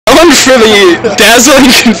going for the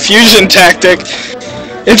dazzling confusion tactic.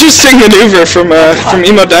 Interesting maneuver from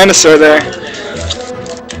emoDinosaur there.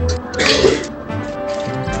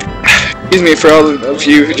 Excuse me for all of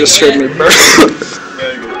you who just heard me burp.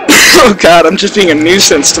 Oh god, I'm just being a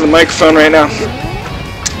nuisance to the microphone right now.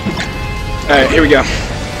 Alright, here we go.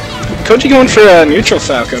 Koji going for a neutral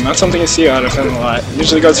Falcon, not something you see out of him a lot.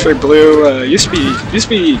 Usually goes for blue, used to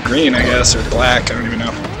be green I guess, or black, I don't even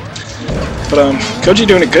know. But Koji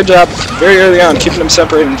doing a good job very early on, keeping them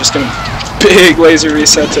separated and just getting a big laser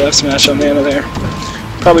reset to F smash on the end of there.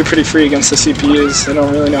 Probably pretty free against the CPUs, they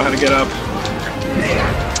don't really know how to get up.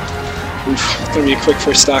 Oof, it's gonna be a quick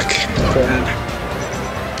first stock for Ed.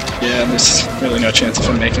 Yeah, there's really no chance of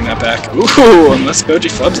him making that back. Ooh, unless Koji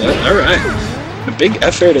flubs it, alright. A big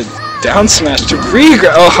effort to down smash to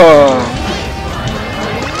regrab. Oh!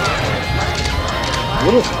 A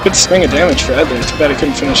little good swing of damage for Ed there. Too bad he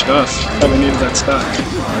couldn't finish it off. Probably needed that stock.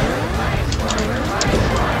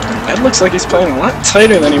 Ed looks like he's playing a lot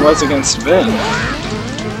tighter than he was against Vin.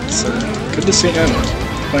 So, good to see him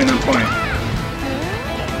playing on point.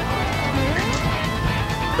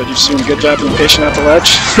 But you're just doing a good job being patient at the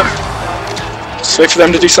ledge. Just wait for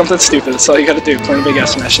them to do something stupid. That's all you gotta do. Playing a big F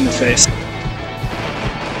smash in the face.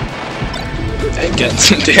 And getting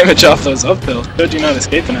some damage off those up tilts. Koji not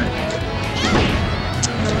escaping it.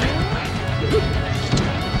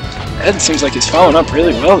 Ed seems like he's following up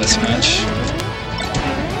really well this match.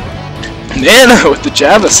 Nana with the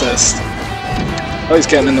jab assist. Oh, he's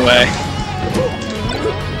getting in the way.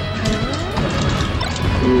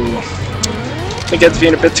 Ooh. I think Ed's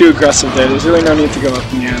being a bit too aggressive there. There's really no need to go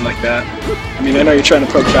up in the air like that. I mean, I know you're trying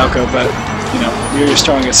to poke Falco, but, you know, you're your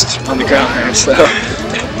strongest on the ground there, so...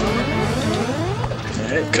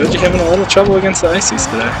 Alright, Koji having a little trouble against the Ices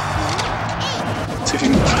today. See if he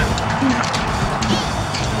can, you know,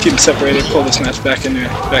 keep him separated, pull this match back into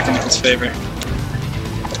his favor.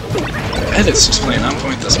 Ed is just playing on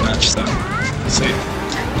point this match, so let's see.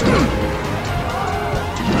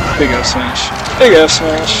 Big F smash. Big F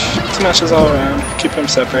smash. Smashes all around. Keep him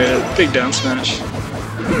separated. Big down smash.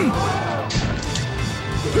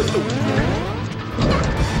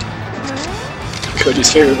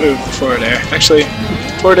 Koji's favorite move, the forward air. Actually,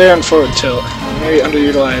 forward air and forward tilt. Very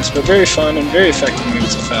underutilized, but very fun and very effective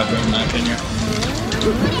moves of Falco in my opinion.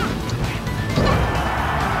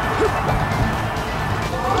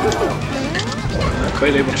 Not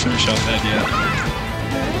quite able to finish off that yet.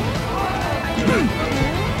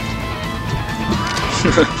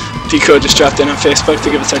 Pico just dropped in on Facebook to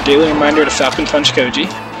give us our daily reminder to Falcon Punch Koji.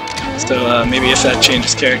 So maybe if that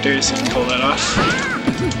changes characters, you can pull that off.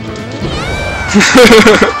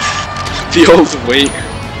 The old wait.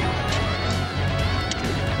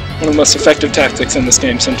 One of the most effective tactics in this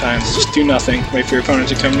game sometimes. Just do nothing, wait for your opponent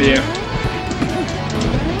to come to you.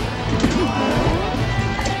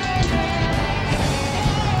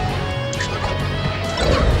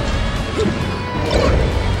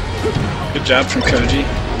 Good job from Koji,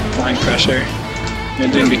 applying pressure.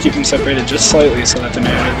 And then we keep them separated just slightly so that they're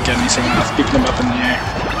not able to get anything off, keeping them up in the air.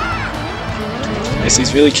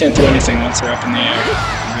 Ices really can't do anything once they're up in the air.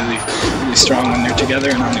 They're really strong when they're together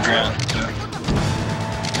and on the ground. So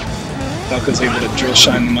Falco's able to drill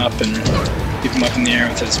shine them up and keep them up in the air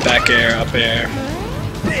with his back air, up air.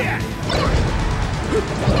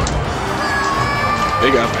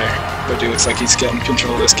 Big up air. Koji looks like he's getting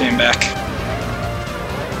control of this game back.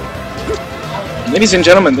 Ladies and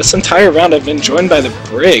gentlemen, this entire round I've been joined by the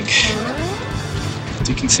Brig. As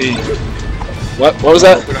you can see. What was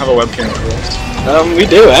that? We don't have a webcam for us. We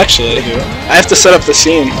do actually. I have to set up the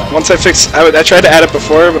scene. Once I tried to add it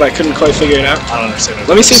before, but I couldn't quite figure it out. I don't understand it.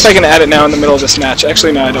 Let me see if I can add it now in the middle of this match.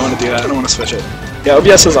 Actually, no, I don't want to do that. I don't want to switch it. Yeah,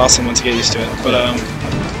 OBS is awesome once you get used to it. But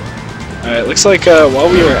alright, looks like while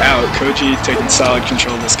we were out, Koji taking solid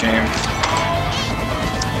control of this game.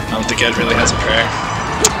 I don't think Ed really has a prayer.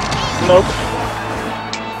 Nope.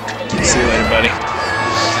 See you later, buddy.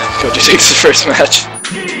 Koji takes the first match.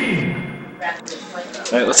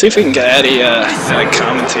 Alright, let's see if we can add a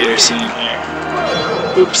commentator scene here.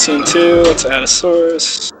 Oops, scene 2, let's add a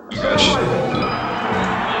source. Oh gosh.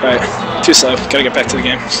 Alright, too slow, gotta get back to the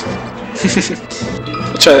game.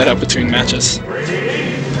 We'll try that out between matches.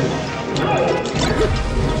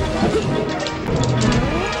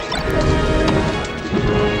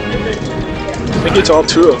 Thank you to all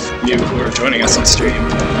 2 of you who are joining us on stream. I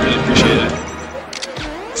really appreciate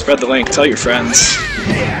it. Spread the link, tell your friends.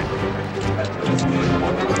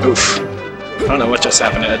 Oof. I don't know what just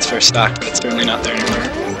happened to Ed's first stock, but it's certainly not there anymore.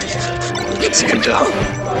 As you can tell.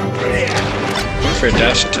 Going for a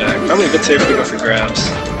dash attack. Probably a good save if we go for grabs.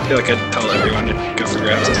 feel like I'd tell everyone to go for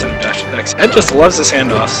grabs instead of dash attacks. Ed just loves his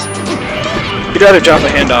handoffs. He'd rather drop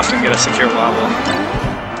a handoff than get a secure wobble.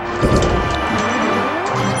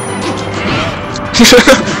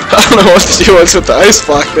 I don't know what the deal was with the ice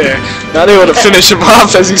block there. Not able to finish him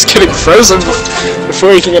off as he's getting frozen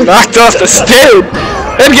before he can get knocked off the stage.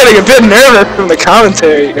 Ed getting a bit nervous from the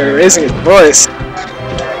commentary, or raising his voice.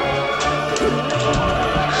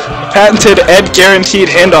 Patented Ed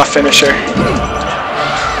guaranteed handoff finisher.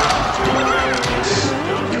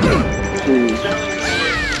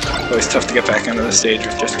 Always tough to get back onto the stage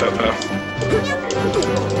with just Popo.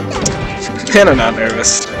 And I'm not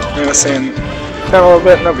nervous. I'm gonna say a little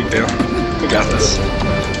bit, no big deal. We got this.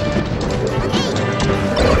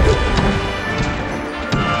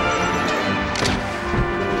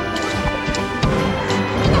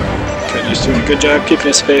 Koji's doing a good job keeping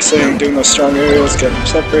his spacing, doing those strong aerials, getting them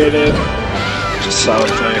separated. Just solid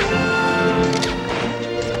play.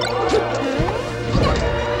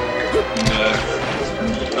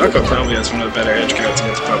 And, Falco probably has one of the better edge guards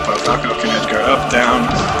against Popo. Falco can edge guard up, down.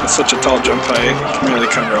 It's such a tall jump height, he can really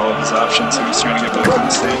cover all of his options, so he's trying to get back on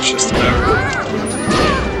the stage just about.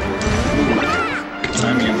 Good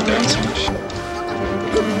timing in the down smash.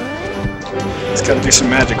 He's got to do some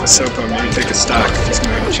magic with Sopo, maybe take a stock if he's going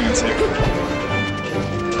to have a chance here.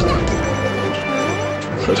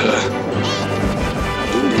 But,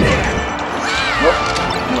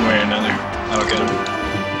 one way or another, that'll get him.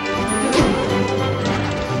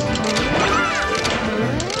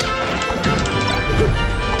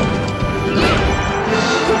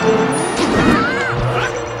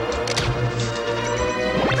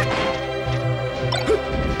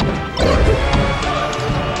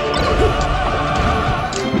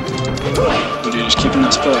 Dude, just keeping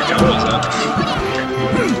those pillar combos up.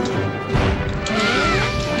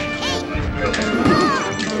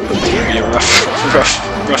 It's gonna be a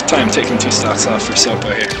rough time taking 2 stocks off for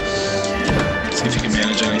Sopo here. See if he can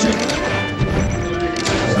manage anything.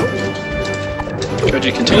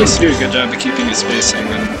 Koji continues to do a good job of keeping his spacing,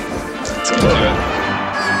 and it's gonna do it.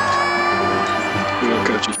 Ooh,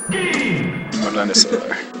 Koji.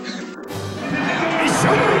 emoDinosaur.